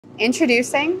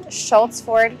Introducing Shults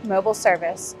Ford Mobile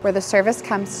Service, where the service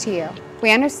comes to you. We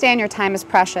understand your time is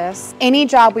precious. Any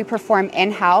job we perform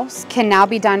in-house can now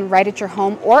be done right at your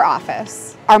home or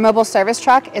office. Our mobile service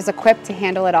truck is equipped to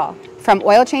handle it all, from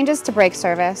oil changes to brake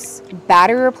service,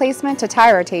 battery replacement to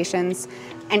tire rotations,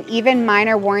 and even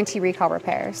minor warranty recall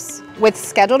repairs. With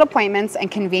scheduled appointments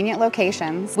and convenient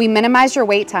locations, we minimize your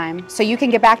wait time so you can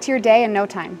get back to your day in no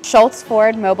time. Shults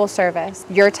Ford Mobile Service.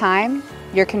 Your time,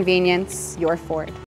 your convenience, your Ford.